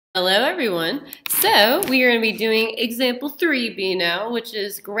Hello everyone. So we are going to be doing example 3b now, which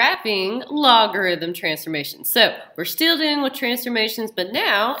is graphing logarithm transformations. So we're still dealing with transformations, but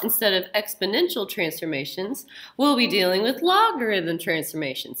now instead of exponential transformations, we'll be dealing with logarithm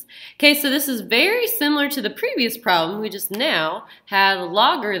transformations. Okay, so this is very similar to the previous problem. We just now have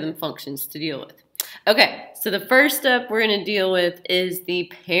logarithm functions to deal with. Okay, so the first step we're going to deal with is the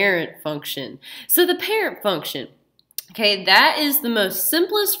parent function. So the parent function. Okay, that is the most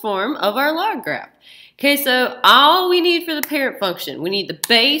simplest form of our log graph. Okay, so all we need for the parent function, we need the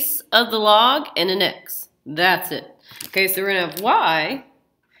base of the log and an x. That's it. Okay, so we're going to have y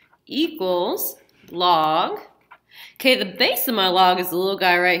equals log. Okay, the base of my log is the little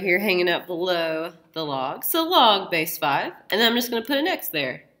guy right here hanging out below the log. So log base 5, and then I'm just going to put an x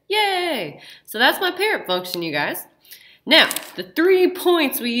there. Yay! So that's my parent function, you guys. Now, the 3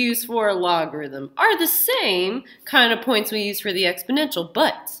 points we use for a logarithm are the same kind of points we use for the exponential,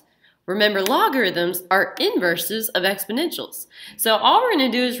 but remember logarithms are inverses of exponentials. So all we're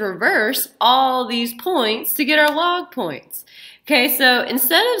going to do is reverse all these points to get our log points. Okay, so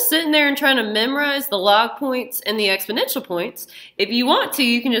instead of sitting there and trying to memorize the log points and the exponential points, if you want to,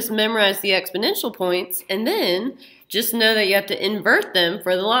 you can just memorize the exponential points and then just know that you have to invert them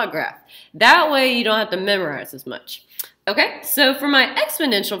for the log graph. That way you don't have to memorize as much. Okay, so for my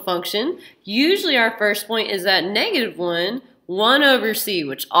exponential function, usually our first point is at -1 over c,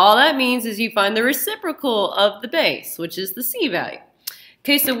 which all that means is you find the reciprocal of the base, which is the c value.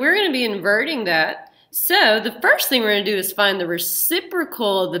 Okay, so we're going to be inverting that. So the first thing we're going to do is find the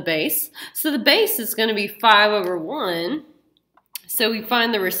reciprocal of the base. So the base is going to be 5 over 1. So we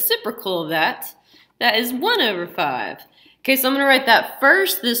find the reciprocal of that. That is 1 over 5. Okay, so I'm going to write that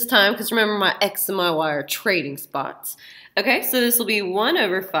first this time because remember my x and my y are trading spots. Okay, so this will be 1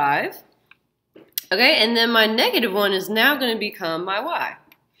 over 5. Okay, and then my -1 is now going to become my y.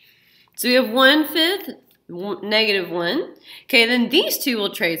 So we have 1/5, -1. Okay, then these two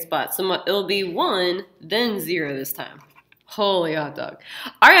will trade spots. So it'll be 1, then 0 this time. Holy hot dog.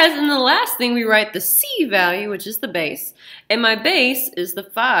 All right, guys, and the last thing we write the c value, which is the base. And my base is the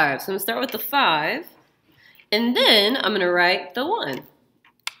 5. So I'm going to start with the 5. And then I'm going to write the 1.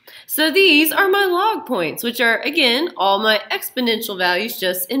 So these are my log points, which are, again, all my exponential values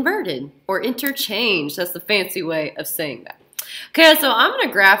just inverted or interchanged. That's the fancy way of saying that. Okay, so I'm going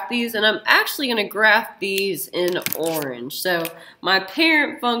to graph these, and I'm actually going to graph these in orange. So my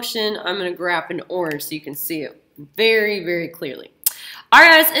parent function, I'm going to graph in orange so you can see it very, very clearly. All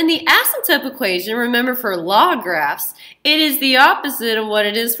right, guys, in the asymptote equation, remember for log graphs, it is the opposite of what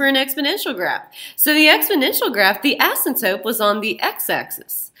it is for an exponential graph. So the exponential graph, the asymptote was on the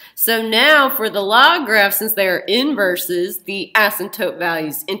x-axis. So now for the log graph, since they are inverses, the asymptote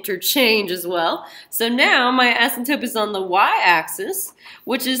values interchange as well. So now my asymptote is on the y-axis,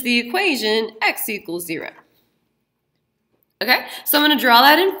 which is the equation x equals 0. Okay, so I'm going to draw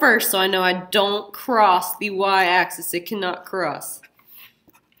that in first so I know I don't cross the y-axis. It cannot cross.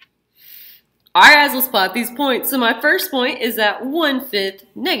 All right, guys, let's plot these points. So my first point is at 1/5,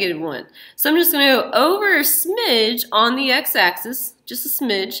 -1. So I'm just going to go over a smidge on the x-axis, just a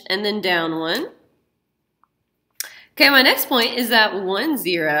smidge, and then down 1. Okay, my next point is at 1,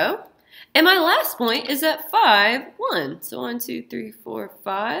 0. And my last point is at 5, 1. So 1, 2, 3, 4,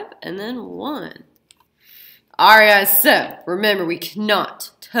 5, and then 1. All right, guys, so remember, we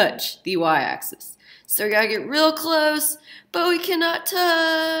cannot touch the y-axis. So we got to get real close, but we cannot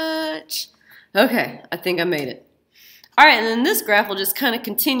touch. Okay, I think I made it. All right, and then this graph will just kind of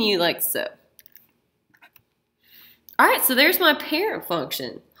continue like so. All right, so there's my parent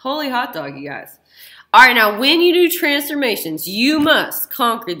function. Holy hot dog, you guys. All right, now when you do transformations, you must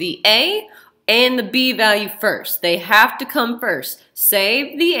conquer the a and the b value first. They have to come first.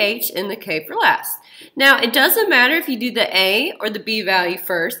 Save the h and the k for last. Now, it doesn't matter if you do the a or the b value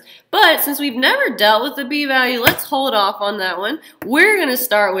first, but since we've never dealt with the b value, let's hold off on that one. We're going to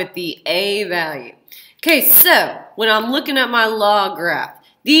start with the a value. Okay, so when I'm looking at my log graph,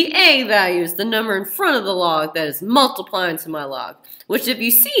 the a value is the number in front of the log that is multiplying to my log, which if you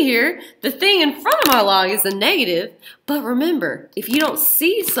see here, the thing in front of my log is a negative, but remember, if you don't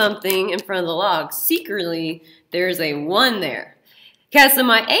see something in front of the log, secretly there's a 1 there. Okay, so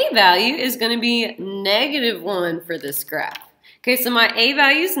my a value is going to be -1 for this graph. Okay, so my a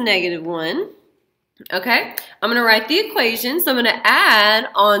value is -1. Okay, I'm going to write the equation. So I'm going to add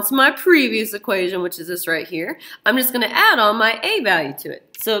on to my previous equation, which is this right here. I'm just going to add on my a value to it.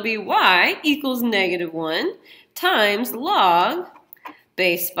 So it'll be y equals -1 times log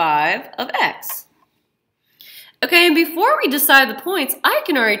base 5 of x. Okay, and before we decide the points, I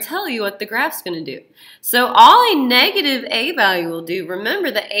can already tell you what the graph's going to do. So all a negative a value will do,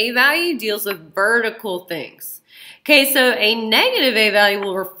 remember the a value deals with vertical things. Okay, so a negative a value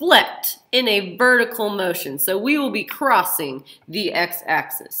will reflect in a vertical motion. So we will be crossing the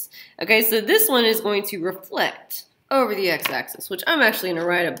x-axis. Okay, so this one is going to reflect over the x-axis, which I'm actually going to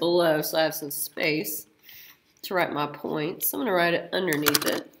write it below so I have some space to write my points. So I'm going to write it underneath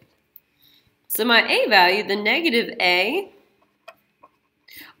it. So my a value, the negative a,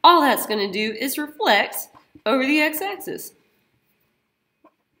 all that's going to do is reflect over the x-axis.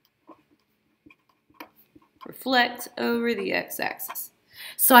 Reflect over the x-axis.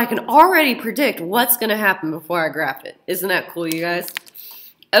 So I can already predict what's going to happen before I graph it. Isn't that cool, you guys?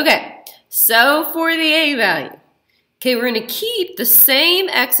 Okay, so for the a value, okay, we're going to keep the same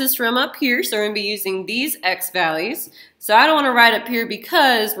x's from up here, so we're going to be using these x values. So I don't want to write up here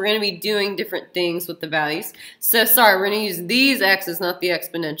because we're going to be doing different things with the values. So sorry, we're going to use these x's, not the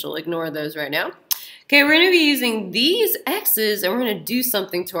exponential. Ignore those right now. Okay, we're going to be using these x's and we're going to do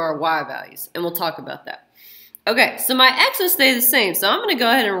something to our y values, and we'll talk about that. Okay, so my x's stay the same, so I'm going to go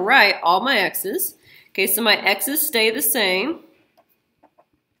ahead and write all my x's. Okay, so my x's stay the same.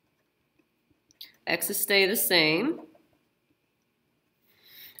 X's stay the same.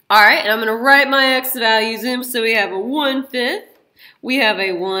 Alright, and I'm going to write my x values in. So we have a 1/5, we have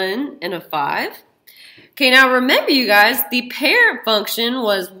a 1, and a 5. Okay, now remember you guys, the parent function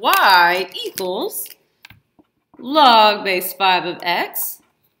was y equals log base 5 of x.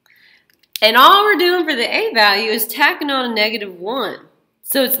 And all we're doing for the a value is tacking on a -1.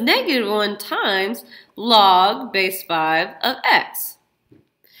 So it's -1 times log base 5 of x.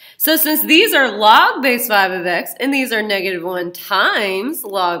 So since these are log base 5 of x and these are -1 times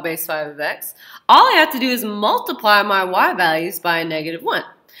log base 5 of x, all I have to do is multiply my y values by a -1.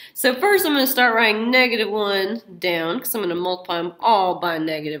 So first I'm going to start writing -1 down because I'm going to multiply them all by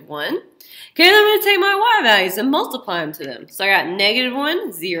 -1. Okay, then I'm going to take my y values and multiply them to them. So I got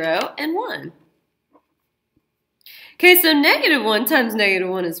 -1, 0, and 1. Okay, so -1 times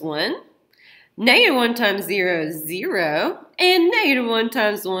 -1 is 1. -1 times 0 is 0. And -1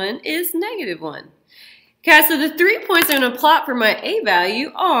 times 1 is -1. Okay, so the 3 points I'm going to plot for my a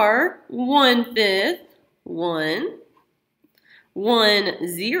value are 1/5, 1, 1,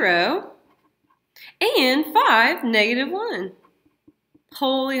 0, and 5, -1.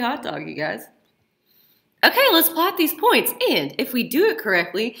 Holy hot dog, you guys. Okay, let's plot these points, and if we do it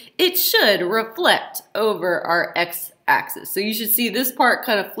correctly, it should reflect over our x-axis. So you should see this part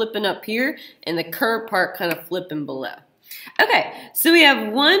kind of flipping up here, and the curved part kind of flipping below. Okay, so we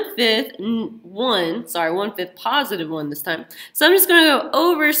have 1/5, 1/5 positive 1 this time. So I'm just going to go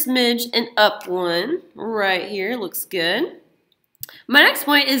over a smidge and up 1 right here. Looks good. My next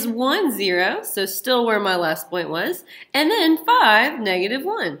point is 1, 0, so still where my last point was. And then 5,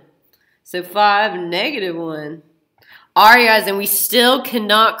 -1. So 5, -1. All right, guys, and we still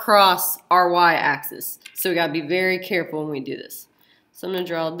cannot cross our y-axis. So we got to be very careful when we do this. So I'm going to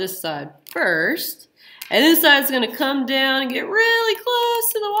draw this side first. And this side's going to come down and get really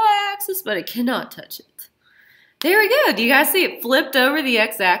close to the y-axis, but it cannot touch it. There we go. Do you guys see it flipped over the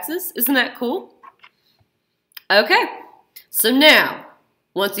x-axis? Isn't that cool? Okay. So now,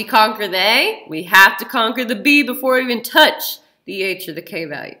 once we conquer the a, we have to conquer the b before we even touch the h or the k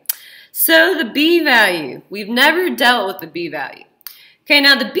value. So the b value, we've never dealt with the b value. Okay,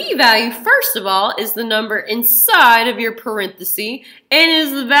 now the b value, first of all, is the number inside of your parenthesis and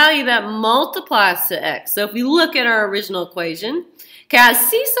is the value that multiplies to x. So if we look at our original equation, okay, I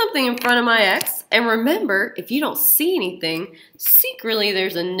see something in front of my x, and remember, if you don't see anything, secretly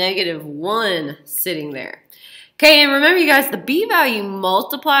there's a -1 sitting there. Okay, and remember you guys, the b value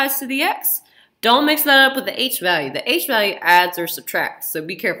multiplies to the x. Don't mix that up with the h value. The h value adds or subtracts, so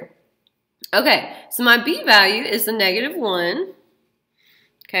be careful. Okay, so my b value is the -1.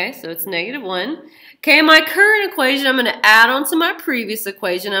 Okay, so it's -1. Okay, in my current equation, I'm going to add on to my previous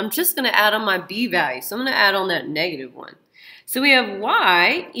equation. I'm just going to add on my b value. So I'm going to add on that -1. So we have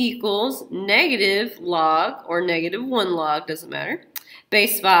y equals negative log, or -1 log, doesn't matter,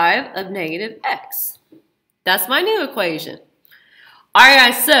 base 5 of -x. That's my new equation. All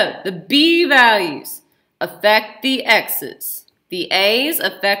right, guys, so the b values affect the x's. The a's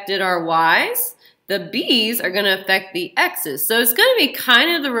affected our y's. The b's are going to affect the x's. So it's going to be kind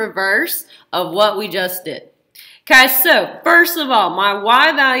of the reverse of what we just did. Okay, so first of all, my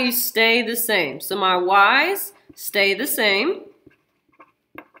y values stay the same. So my y's stay the same.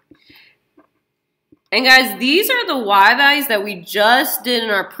 And guys, these are the y values that we just did in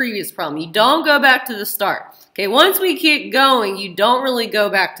our previous problem. You don't go back to the start. Okay, once we keep going, you don't really go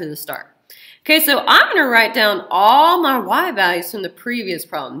back to the start. Okay, so I'm going to write down all my y values from the previous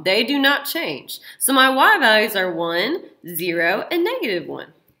problem. They do not change. So my y values are 1, 0, and negative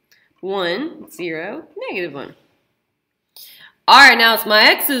 1. 1, 0, negative 1. All right, now it's my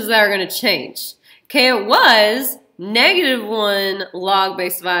x's that are going to change. Okay, it was negative 1 log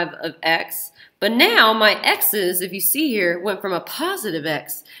base 5 of x, but now my x's, if you see here, went from a positive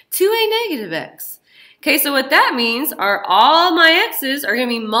x to a negative x. Okay, so what that means are all my x's are going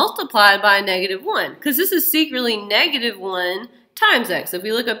to be multiplied by negative 1, because this is secretly negative 1 times x. So if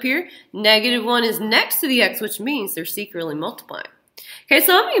we look up here, negative 1 is next to the x, which means they're secretly multiplying. Okay,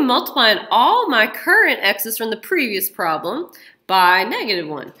 so I'm going to be multiplying all my current x's from the previous problem by negative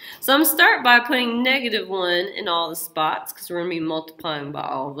 1. So I'm going to start by putting negative 1 in all the spots, because we're going to be multiplying by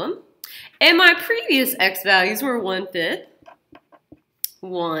all of them. And my previous x values were 1/5,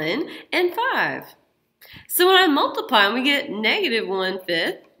 1, and 5. So when I multiply them, we get negative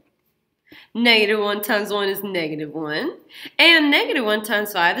 1/5. Negative 1 times 1 is negative 1. And negative 1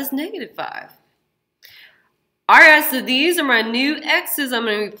 times 5 is negative 5. Alright, so these are my new x's I'm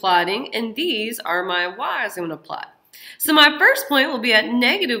going to be plotting, and these are my y's I'm going to plot. So my first point will be at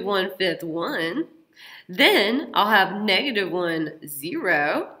negative 1/5, 1. Then I'll have negative 1,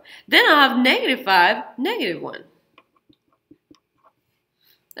 0. Then I'll have negative 5, negative 1.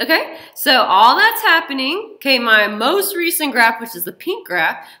 Okay, so all that's happening, okay, my most recent graph, which is the pink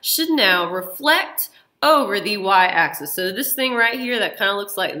graph, should now reflect over the y-axis. So this thing right here that kind of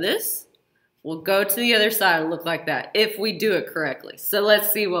looks like this will go to the other side and look like that if we do it correctly. So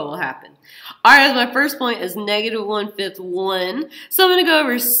let's see what will happen. All right, my first point is negative 1/5, 1. So I'm going to go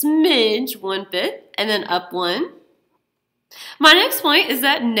over smidge 1/5 and then up 1. My next point is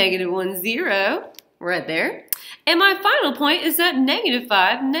at negative 1, 0, right there. And my final point is at negative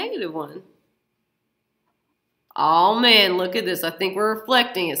 5, negative 1. Oh man, look at this. I think we're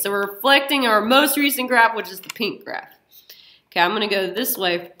reflecting it. So we're reflecting our most recent graph, which is the pink graph. Okay, I'm going to go this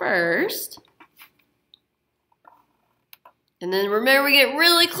way first. And then remember, we get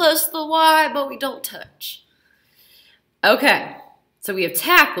really close to the y, but we don't touch. Okay, so we have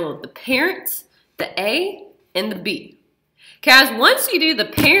tackled the parent, the a, and the b. Guys, once you do the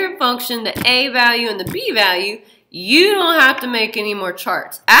parent function, the a value, and the b value, you don't have to make any more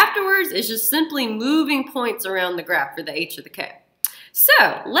charts. Afterwards, it's just simply moving points around the graph for the h or the k.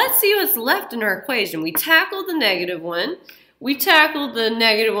 So, let's see what's left in our equation. We tackled the negative 1. We tackled the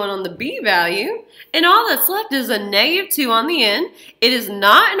negative 1 on the b value. And all that's left is a negative 2 on the end. It is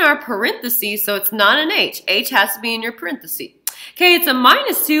not in our parentheses, so it's not an h. H has to be in your parentheses. Okay, it's a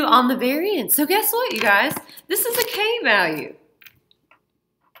minus 2 on the very end. So guess what, you guys? This is a k value.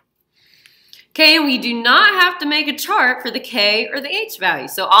 Okay, and we do not have to make a chart for the k or the h value.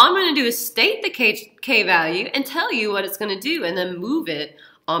 So all I'm going to do is state the k value and tell you what it's going to do and then move it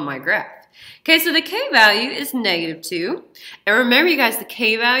on my graph. Okay, so the k value is negative 2. And remember, you guys, the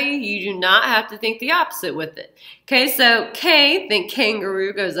k value, you do not have to think the opposite with it. Okay, so k, think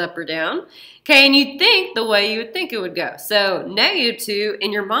kangaroo goes up or down. Okay, and you think the way you would think it would go. So negative 2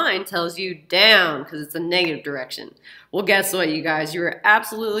 in your mind tells you down because it's a negative direction. Well, guess what, you guys? You are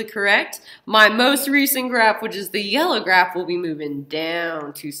absolutely correct. My most recent graph, which is the yellow graph, will be moving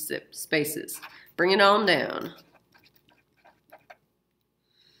down 2 spaces. Bring it on down.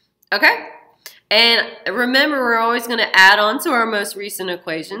 Okay? And remember, we're always going to add on to our most recent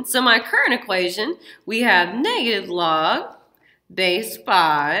equation. So my current equation, we have negative log base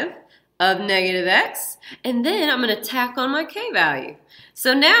 5 of negative x, and then I'm going to tack on my k value.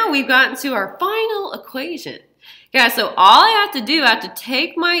 So now we've gotten to our final equation. Yeah, so all I have to do, I have to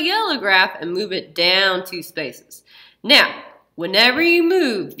take my yellow graph and move it down 2 spaces. Now, whenever you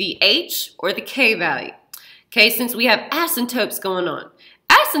move the h or the k value, okay, since we have asymptotes going on,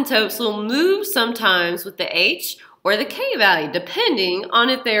 asymptotes will move sometimes with the h or the k value, depending on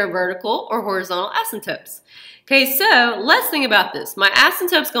if they are vertical or horizontal asymptotes. Okay, so let's think about this. My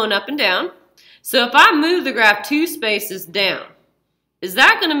asymptote's going up and down. So if I move the graph 2 spaces down, is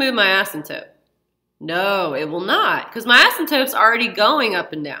that going to move my asymptote? No, it will not, because my asymptote's already going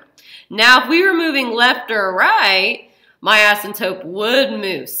up and down. Now, if we were moving left or right, my asymptote would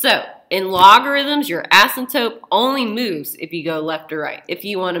move. So, in logarithms, your asymptote only moves if you go left or right, if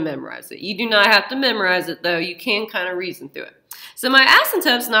you want to memorize it. You do not have to memorize it, though. You can kind of reason through it. So my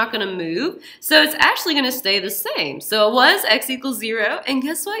asymptote's not going to move, so it's actually going to stay the same. So it was x equals 0, and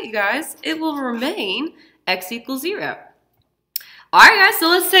guess what, you guys? It will remain x equals 0. Alright guys, so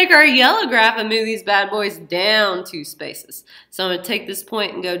let's take our yellow graph and move these bad boys down 2 spaces. So I'm going to take this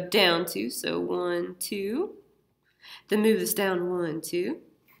point and go down 2, so 1, 2. Then move this down 1, 2.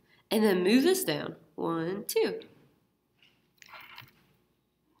 And then move this down 1, 2.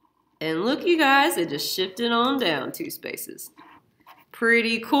 And look, you guys, it just shifted on down 2 spaces.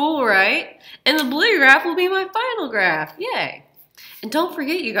 Pretty cool, right? And the blue graph will be my final graph. Yay. And don't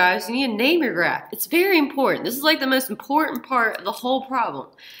forget, you guys, you need to name your graph. It's very important. This is like the most important part of the whole problem.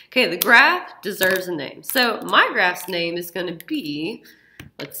 Okay, the graph deserves a name. So my graph's name is going to be,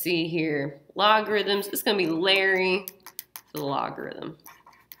 let's see here, logarithms. It's going to be Larry the logarithm.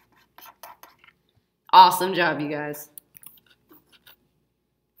 Awesome job, you guys.